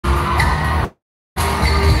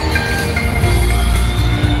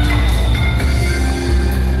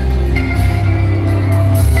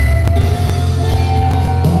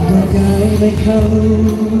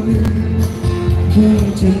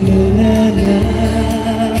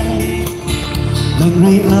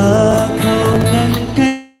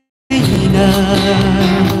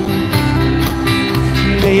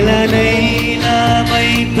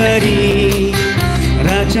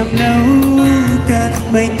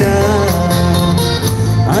ta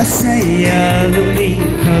asaya lumi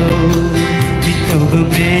khâu đi tàu bờ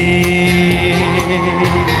bê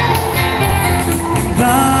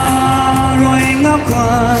và rồi ngóc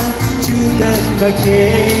qua chưa đất và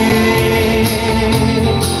kề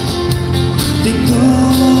tình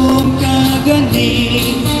thương ca gần đi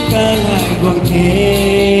ca lại quăng thế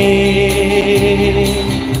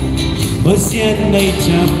Bosian may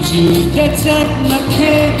chạm chữ đã chất mặc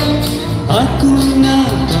hết aku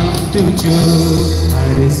nampak tujuh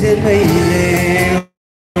Bosian may leo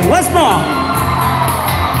Once more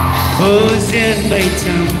Bosian may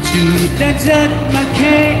chạm chữ đã chất mặc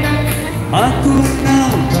hết aku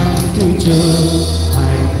nampak tujuh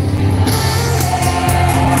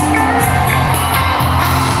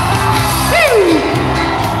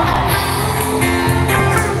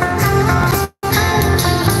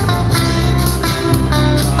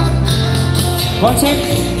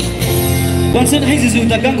Concert hay sử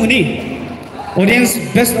ta gang kuni audience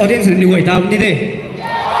best audience ni way ta ni de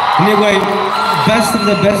ni way best of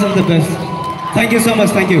the best of the best. Thank you so much,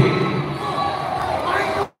 thank you.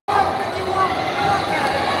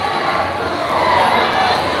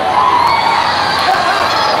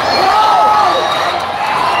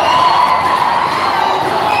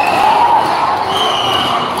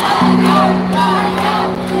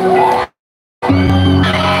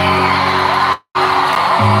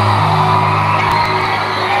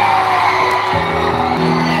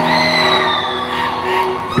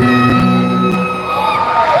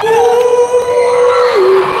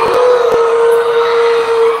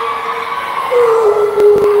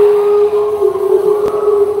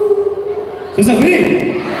 Is that me?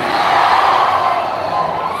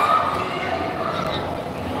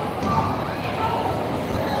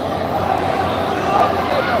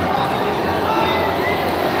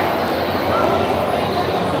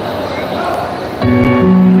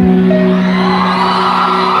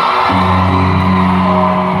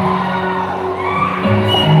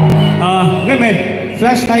 Rongmei,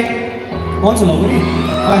 flashlight on to the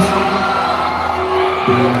flash.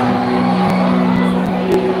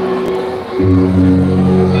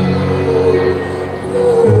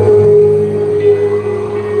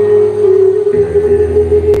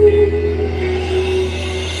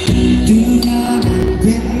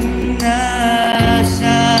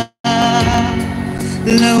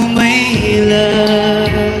 Lâu mấy lần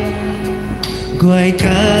quay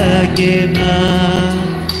cả kia mà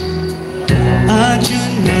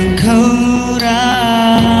Ajun nang khâu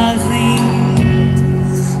ra dinh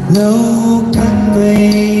lâu căn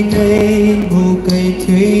mây đây một cây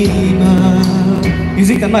thủy mà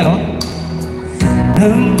music gắn bài đó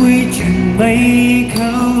thầm quy chuyện bay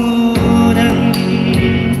khâu đăng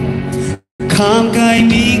khám cái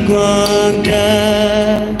mi quang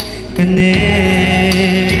đã cần nè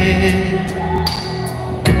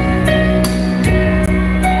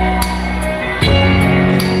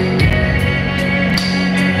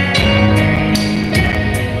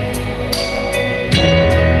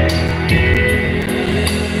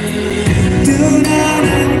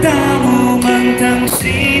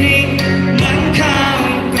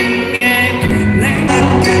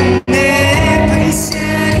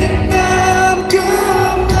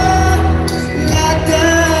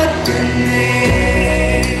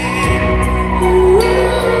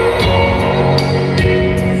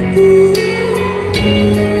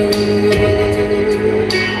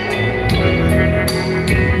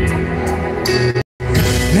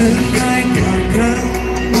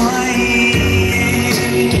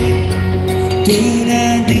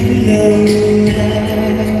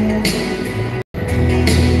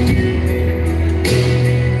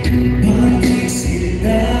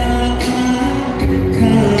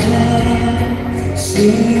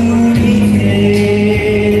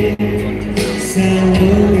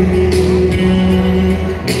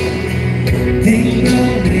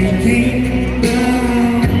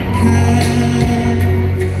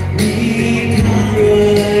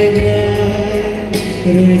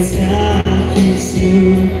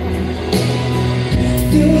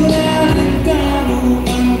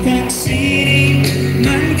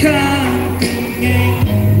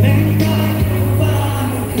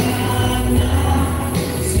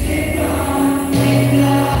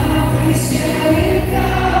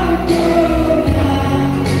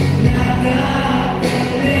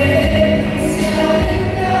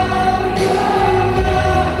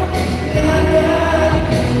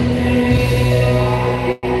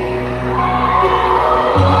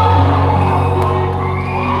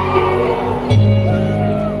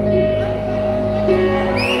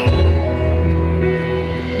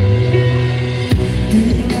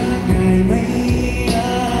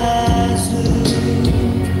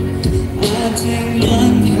trên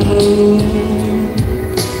ngân khâu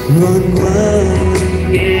Rongmei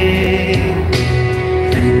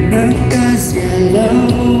nước ta sẽ lâu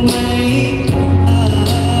mấy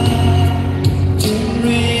chúng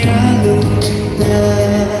ria luôn ta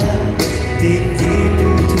tìm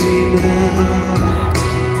tìm thủy mà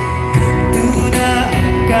tu đã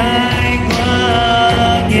cái qua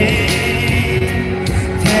nhẹ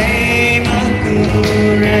thấy mắt tu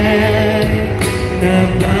ra na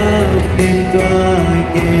bao đêm toa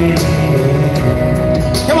nhẹ.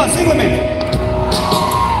 Come on, sing with me.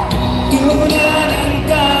 Tu đã đang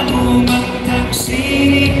ca mù mặc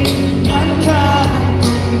taxi anh ca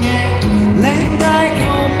cùng nhẹ lên tay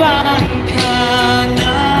câu bàn ca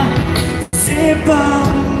na sẽ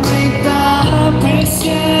bằng người ta phải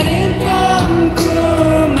sẽ đến bằng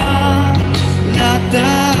cơ mà là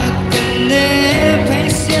ta cần lẽ phải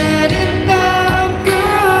sẽ đến bằng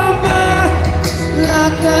cơ mà là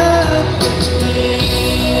ta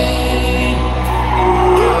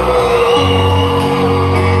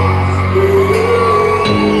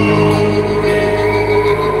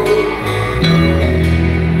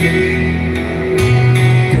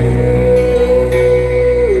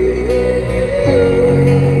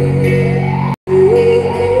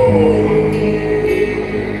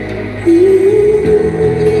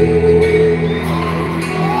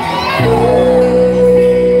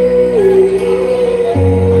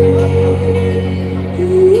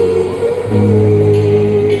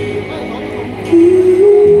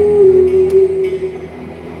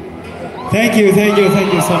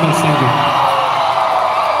Thank you so much. Thank you.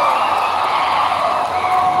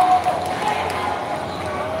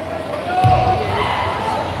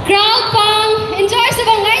 Crowd pang enjoy sa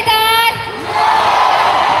bangaitan.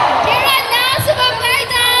 Kailan na sa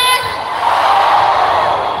bangaitan.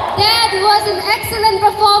 That was an excellent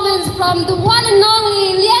performance from the one and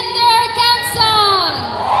only Leander Kamson.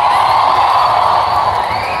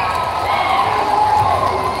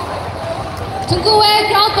 Tunggu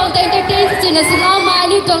crowd pang entertain sa selama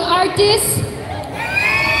itong artist.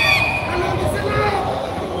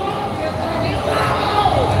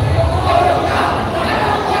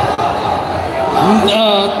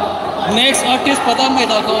 Next artist pata mai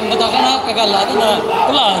ta ko na ta kana ka la ta na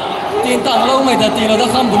kala tin tang lo mai ta tin lo da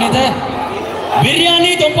kham buni te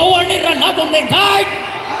biryani to power ni ran na bom ne thai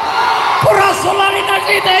pura solar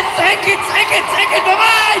energy te second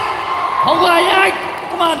bye hong ai ai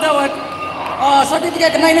come on that one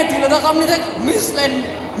certificate nai na tin lo da kham ni te miss and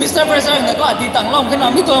Mr. President na ko ti tang lo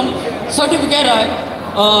kana mi tong certificate ai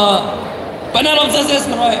panel of judges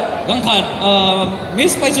ko gang khan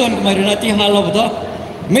miss paison ko mai na ti halo ba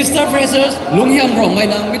Mr. President, Lunghiam Rongmei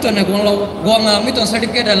nang miton na gong lo gong miton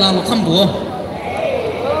certificate la lo khambo.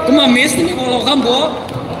 Kuma miss ni gong lo khambo.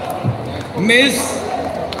 Miss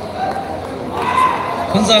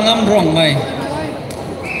Khonsangam Rongmei.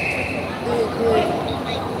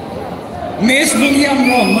 Miss Lunghiam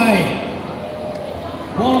Rongmei.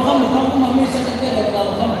 Gong lo khambo kuma miss certificate la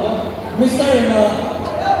lo khambo. Mr.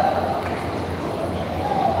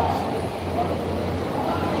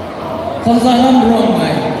 Khonsangam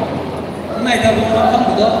Rongmei. Này ta cũng không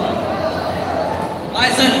được đâu. Ai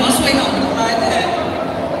dân nó xoay nào cũng ai thế.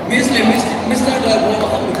 Mr. đời cũng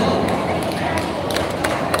không được đâu.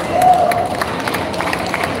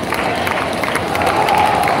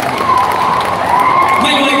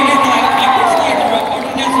 Mày ơi cái này artist này là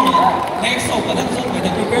international. Next sau cái đó người ta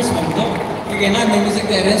prepare xong đó. Cái này mình music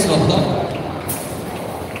talent xong đó.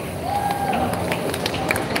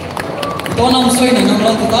 Tôi nằm xoay này nằm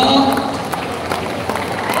lâu từ đó.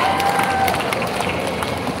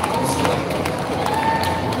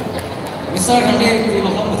 Mr. Kandi di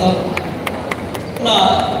makam betul. Nah,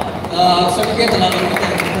 certificate telah kita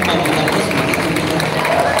mengambil terus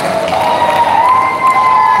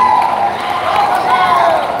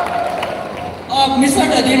Mr.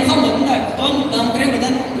 Tadi makam betul tak? Tuan dalam kering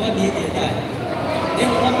betul dua dia tak. Dia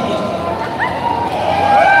makam betul.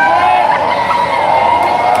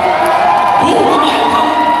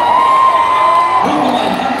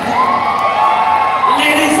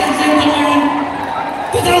 Ladies and gentlemen,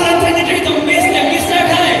 2023 to Miss and Mr.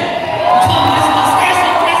 Kamei. Come as the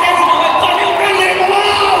special presence of a funny friendly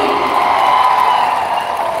alone.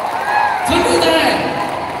 Tunggu dah.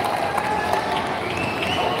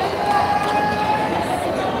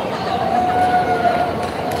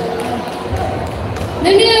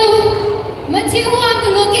 Nandito, Mathiuhuam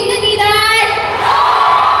Kamei Leander.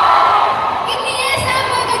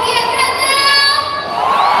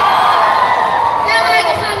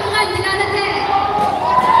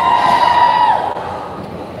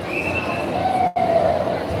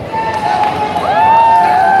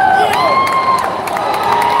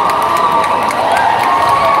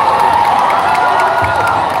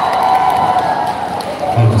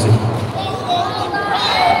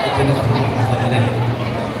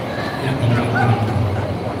 Atau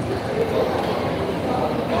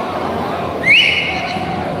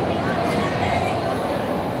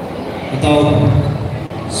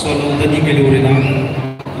solo tadi keluri na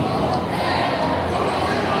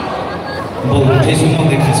bầu thấy xuống không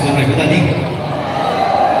thì phải xuống này có ta đi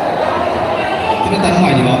chúng ta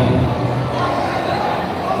ngoài gì đó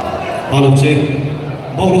bầu lục trên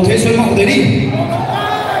bầu lục thấy xuống không tới đi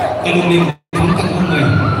cái lục niềm thắng tặng không người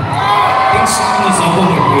tiếng sang là gió không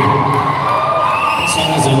người tiếng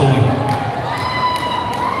sang là gió không người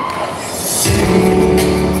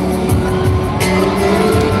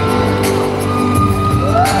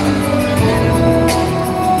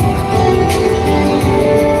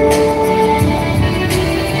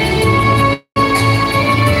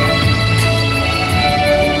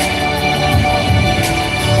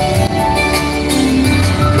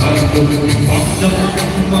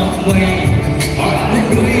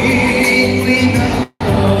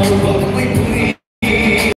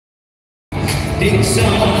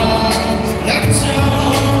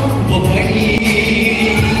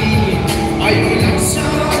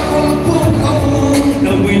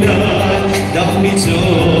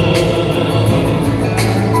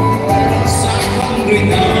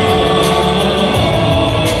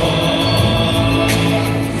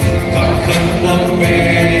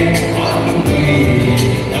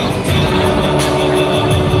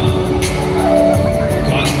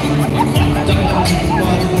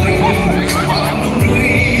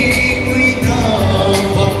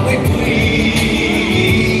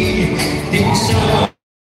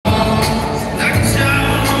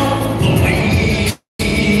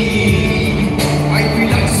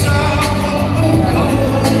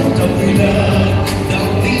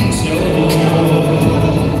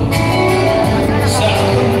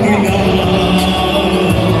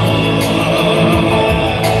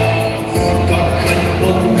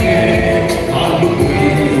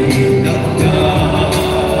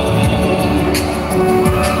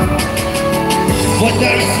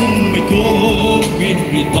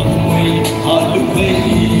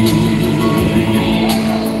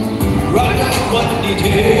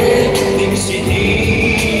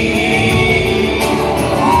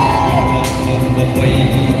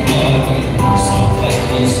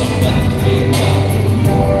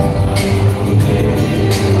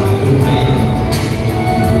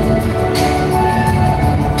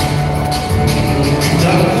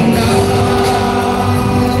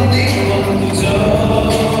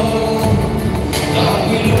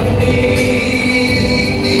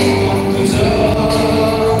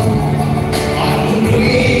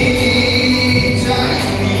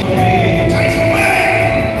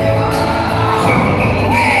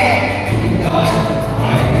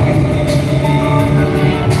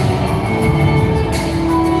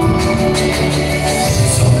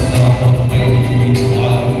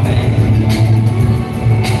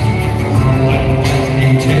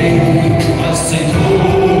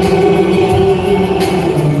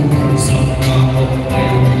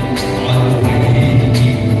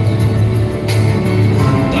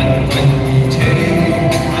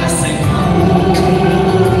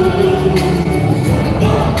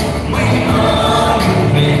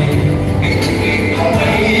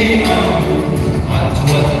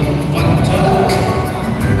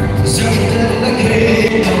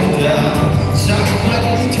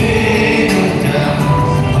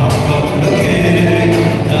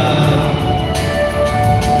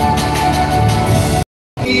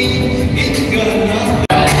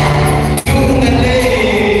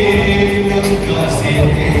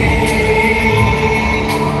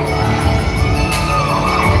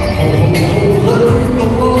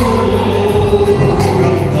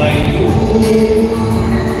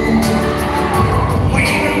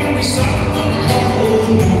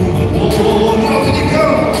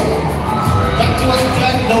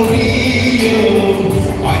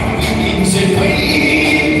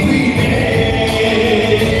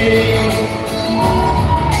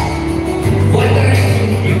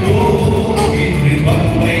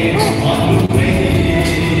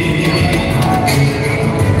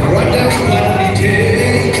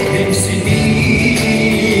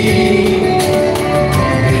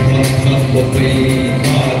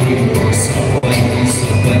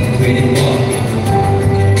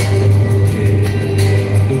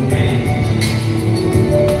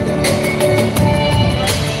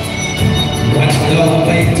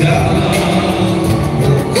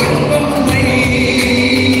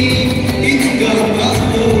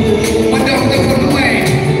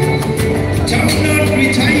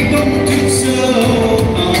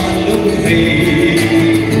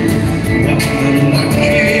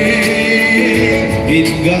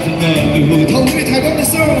thông với Thái Bắc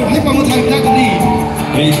sau hãy vào một thành ta cùng đi.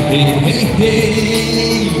 Hey hey hey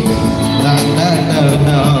hey, na na na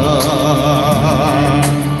na.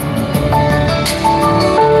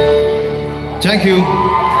 Thank you.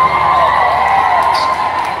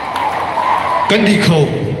 Cần đi khổ.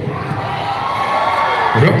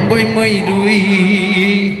 Rongmei mây đuôi.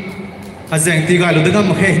 Azeng tiga lu dengan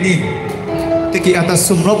makhe ni. Tiki atas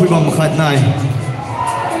sumrop với bằng makhat này.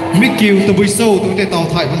 Mít kiều từ buổi sâu từ cái tàu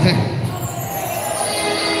thải vẫn thế.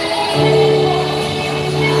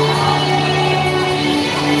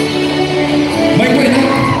 Mấy quay nữa.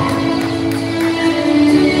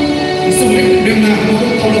 Sông này đường nào cũng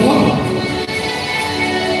không tàu được không?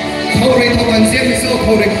 Thâu đây thâu tàn giết sâu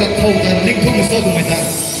thâu đây tật thâu tàn linh thông sâu của người ta.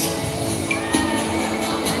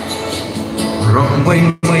 Rongmei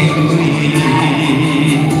mây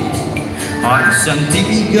Asan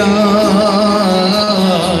tiga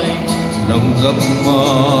Lòng gấp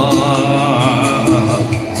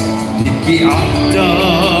Tiki ada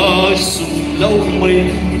sung lâu mây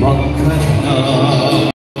bằng khăn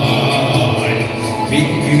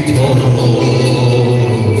Biết thô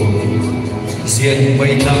Diện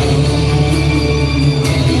mây nắng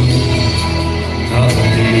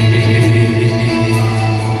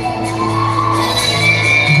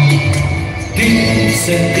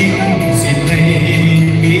sẽ tin diện này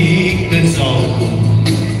nghĩ đến giàu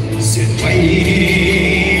diện bay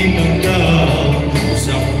nâng cao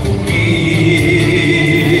dòng cuộc đi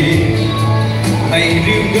hãy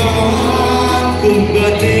đưa gắn cùng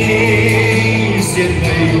cơ thể diện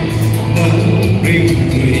này nâng rình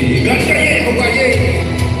người gắn cái gì không phải gì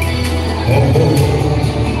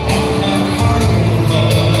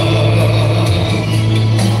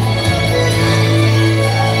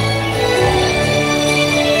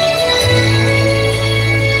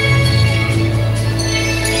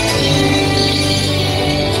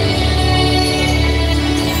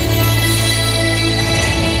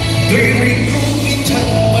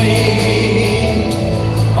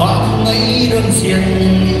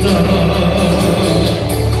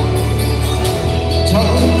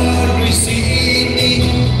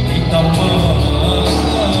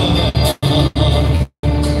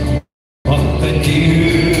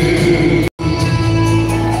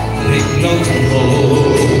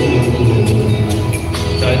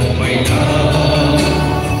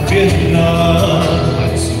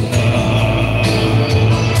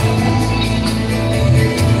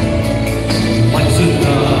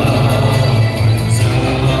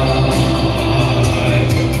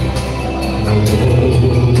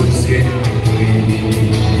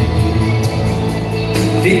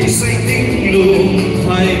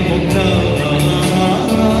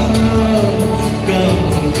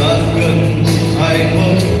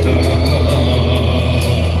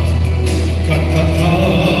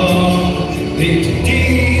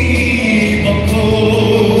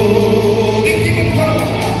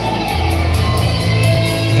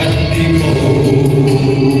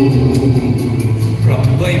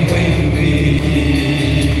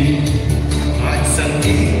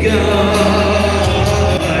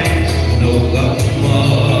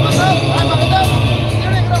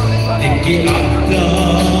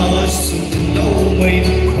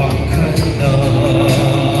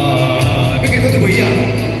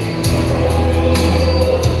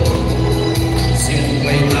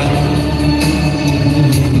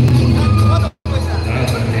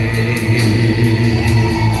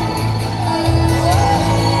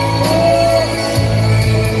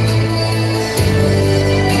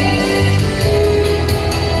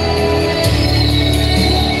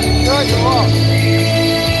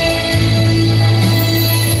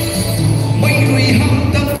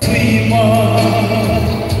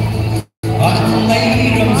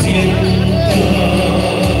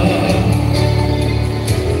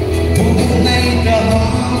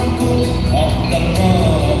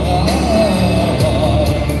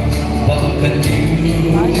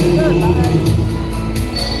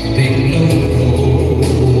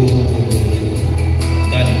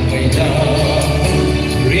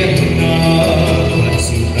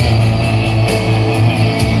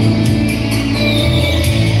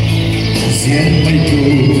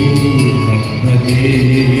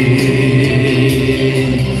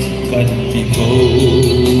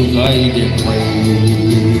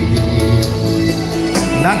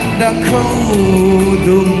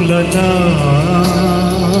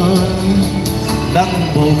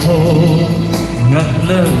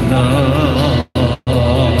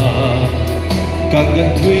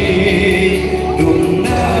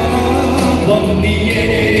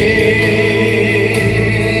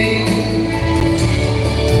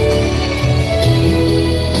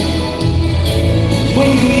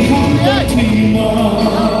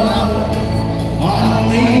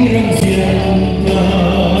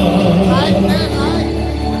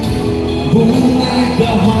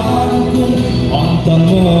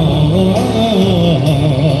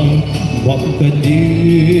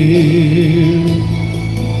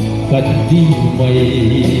Kadi mai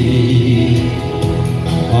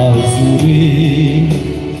azure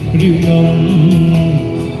riunam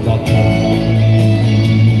bakang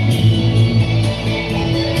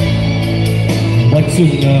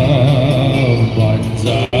matsuna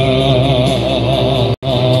banzai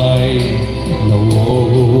lâu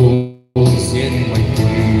xiên mai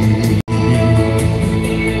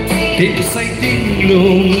tim say tim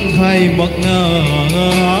lung thay mặc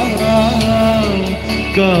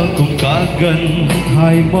ca cùng cả gần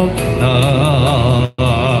hai mất na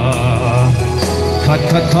khát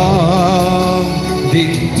khát khát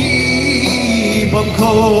định chi bằng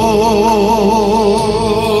khâu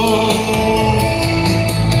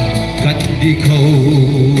khát đi khâu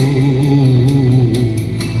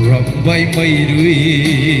rập bay mây đuôi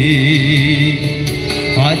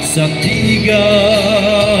hạt sắc thi gai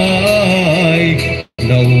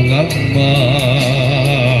đầu ngắm mà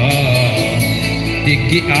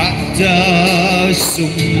Tiki aja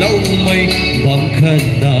sum lâu mây bằng khăn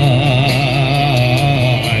nai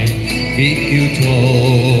yêu thô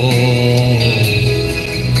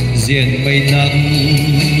diện mây nắng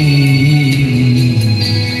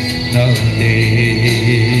nắng đê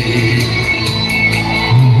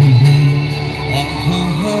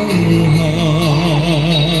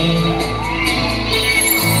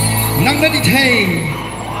nắng lên đi thầy.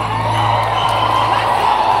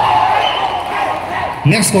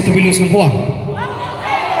 Next có tụi mình xuống qua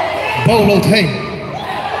bao lâu thay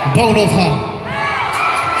bao lâu thà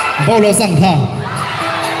bao lâu sang thà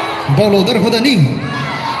bao lâu đó là khó đi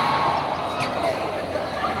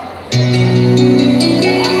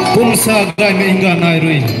cùng sa gai mà inga nai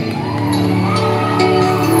rồi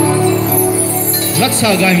lát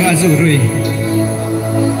sa gai mà azur rồi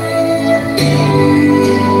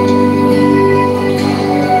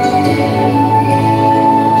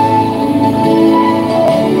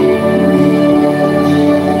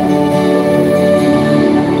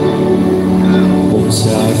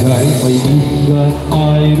gai mây ingat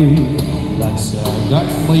air dan sangat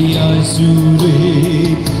mây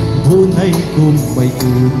azure bunai kum mây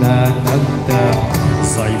kuna nanta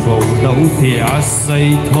say vào lâu thì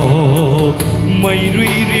say thô mây ri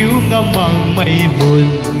riu ngắm mang mây buồn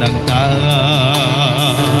nặng ta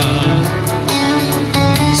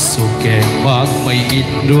so kẻ bạc mây ít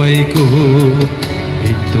đuôi cô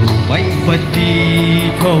itu mây phật đi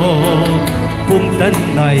thô Pung tân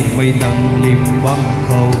này mây nắng lim băng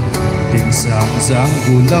khâu tình sáng sáng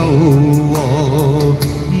vu lâu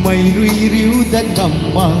mây ri riu đất ngầm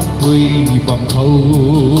mang quỳ bằng khâu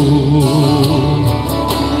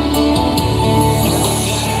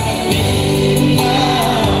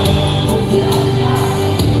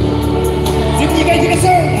dừng gì cái gì cái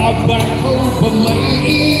sao bằng khâu bằng mây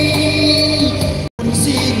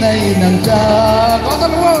si này nàng cha có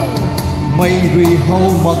thật không mây ri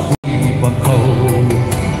hâu mặc bằng khâu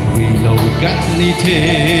vì lâu cắt ni thế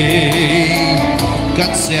cắt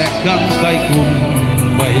sẽ căng cái cùng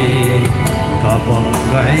mây cả bằng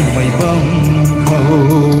cái mây băng khâu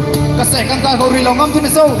cắt sẽ căng cái khâu ri lâu ngâm thu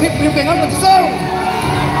sâu rip rip cái ngâm thu sâu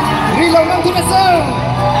ri lâu ngâm thu sâu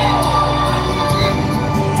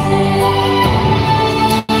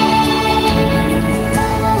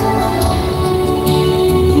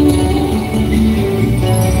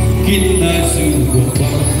kita sungguh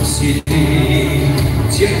bersih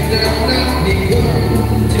cinta tak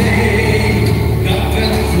dikunci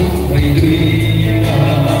takkan sampai dunia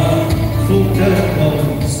sudah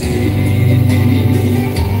bersih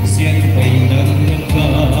siapa yang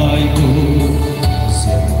kaiku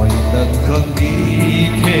siapa yang kaki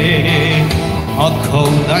aku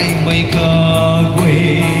dai mai ka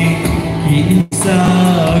quê isa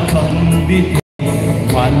không biết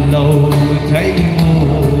hoàn lâu thấy mù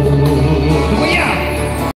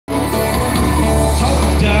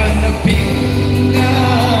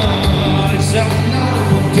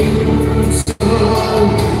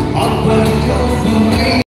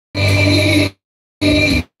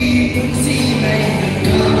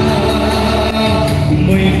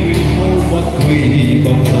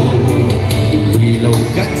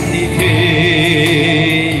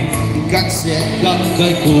sẽ gắn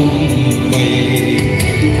cái cùng mây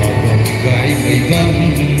và bằng cái mây vắng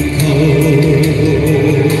khâu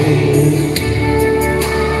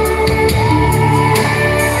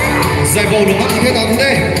giải bầu lục ăn thế nào cũng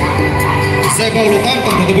đây giải bầu lục ăn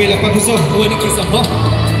tổng của tụi mình là quan số ôi nó kia sập không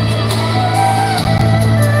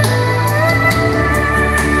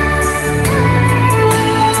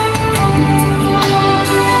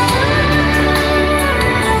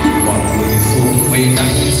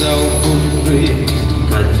rồi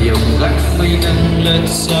cả điều gắt mây nắng lẫn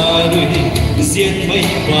xa rồi giết mây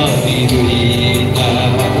qua đi rồi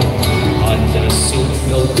ta ada sụp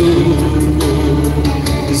đầu tư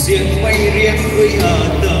giết mây riêng với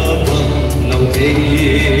ada bằng lòng thế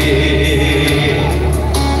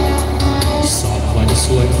saban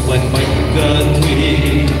suan ban bánh ca thủy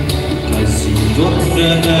là gì rốt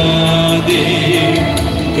ra đi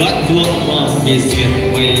gắt vuông mà nghe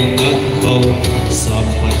giết mây ngất cầu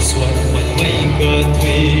saban suan ban bánh ca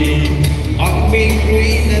thủy anh mình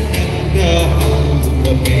quý nên đã hồng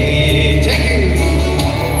và mê trái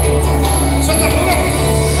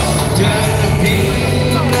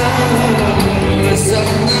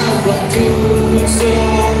sana waktu so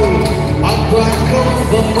apa kau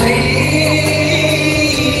bermain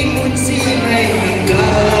munsi mai hingga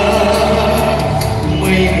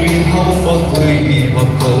mai ri hau bakui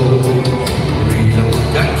bakau ri lau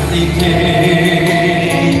kat di ke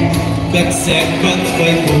kat se kat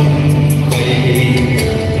bai bum bai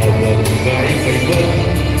kau bai bai bai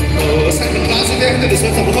oh sang kelas dia tu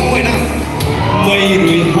disebut sama kau mai na mai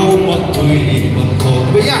ri hau bakui bakau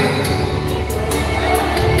banyak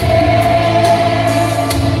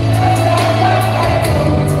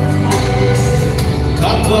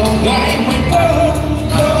vòng gái mình thơ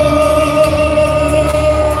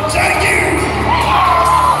thank you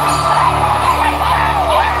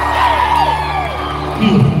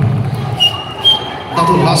tao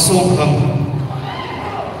thuộc lá số không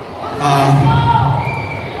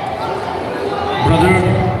brother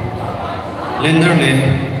Leander này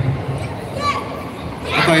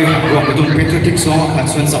cái gọi cái tụng patriotic song hạt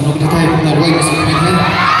xuân sắm lúc thế thay nào quay cái sự này hết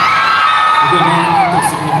cái này thực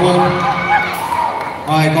sự là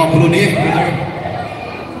ai có pulun ni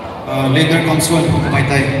Leander Kamson mai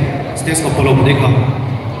tay stage of pulun đi không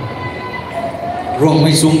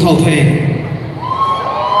Rongmei xuống thâu thề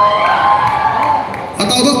tao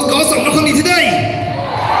có sẵn nó không đi thế đây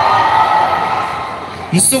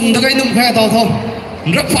sùng thằng cái nung phe tao thôi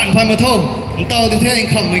rất phản phản mà thôi tao thì thế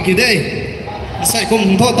anh khẩm mấy kia đây sai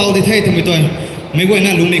không thôi tao thì thế thì mấy tuổi mấy quay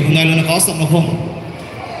này lúng đỉnh hôm nay là nó có sẵn nó không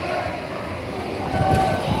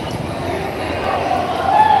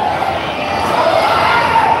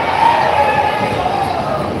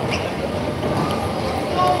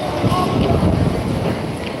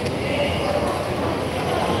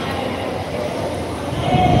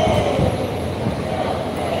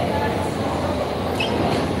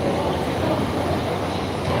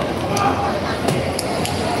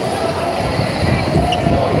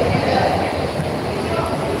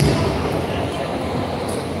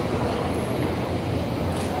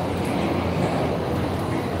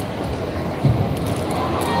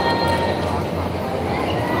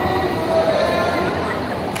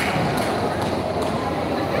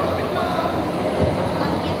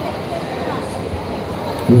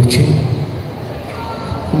Được chứ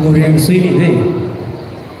ngồi đang suy nghĩ gì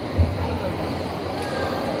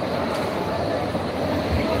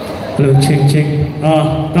lời chênh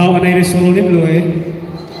tao ở đây để solo tiếp lưới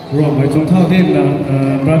rồi mà chúng thao thêm là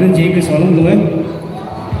brother chính cái solo lưới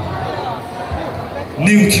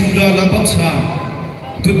New Chula làm bắp xà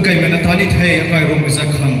tụt cây mà nó tái đi thay vài rồng ra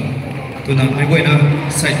khăng tụi nào mấy quay nào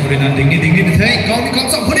sai tụi nào tính đi thấy có cái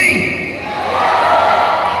con sọc đi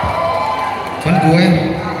chân của em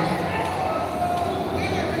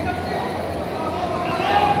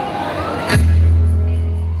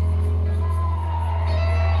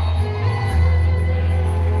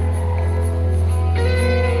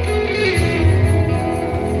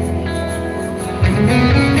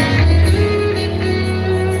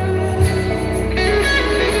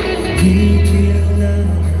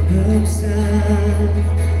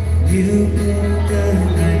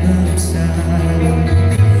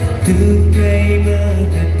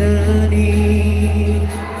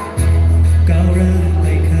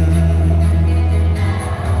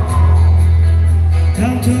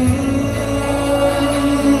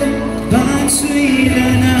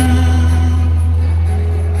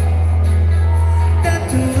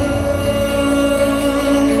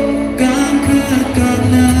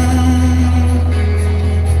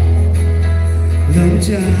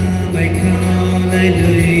cha mày khao lại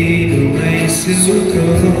lời đủ mày xứ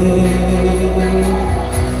khô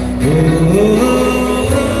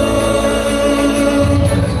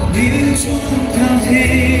như chúng ta thế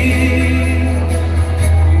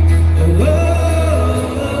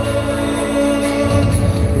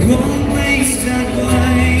Rongmei ra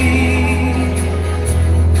quay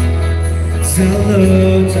giao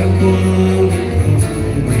lưu ra quang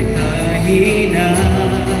mày ai na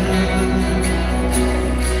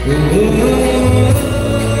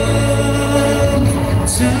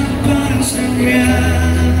Chẳng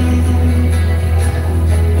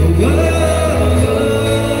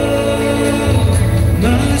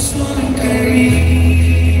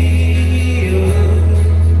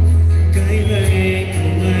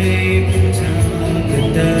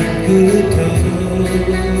cứ thơ.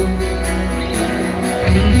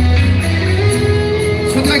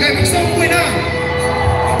 Một thằng gái sông quên à,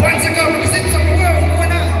 bạn sẽ có một cái sông quên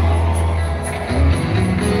à.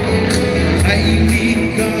 Hãy biết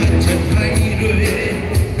có chợt hay rồi,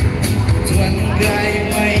 toàn gái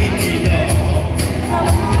mây thì đỏ.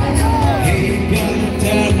 Hãy băng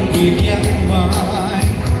tan người nhắc mãi,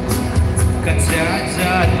 cắt giá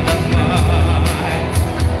ra tầm mai.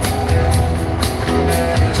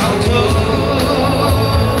 Thao thơ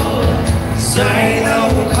dài lâu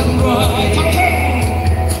khăn ngoài.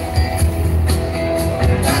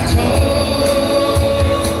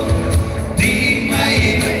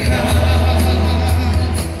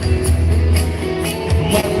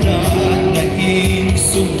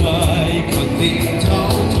 Sumai khắc tình thao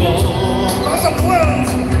thơ Có dòng quên.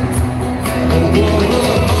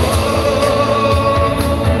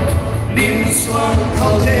 Niềm xoan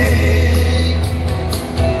thao thế.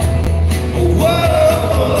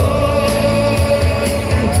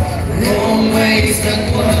 Rongmei sang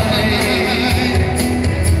quay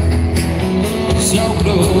sao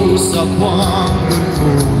đâu sao quang đơn phù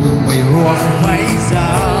mây Rongmei ra.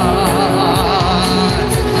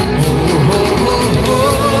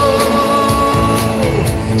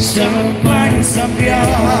 Sampai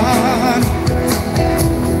sampean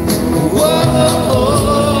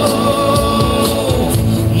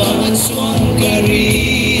Mangan suang kariyo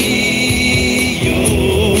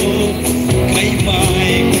Kay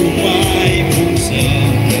may kumay pusa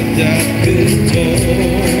nagdakuto.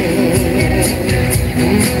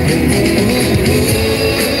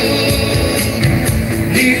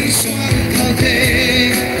 Ni suang kate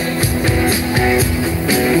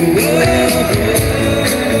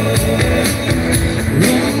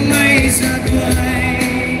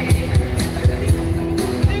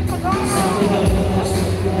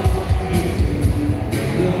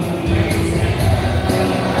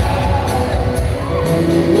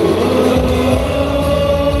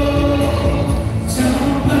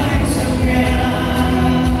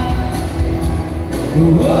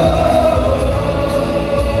Thank you.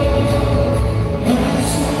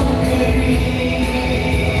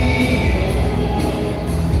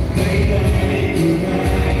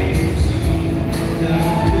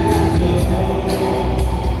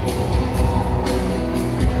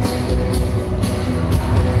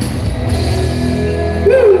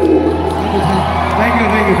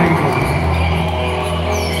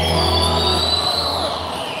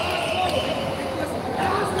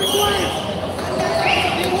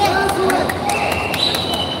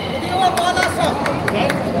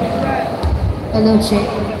 Hello,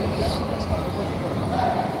 Jake.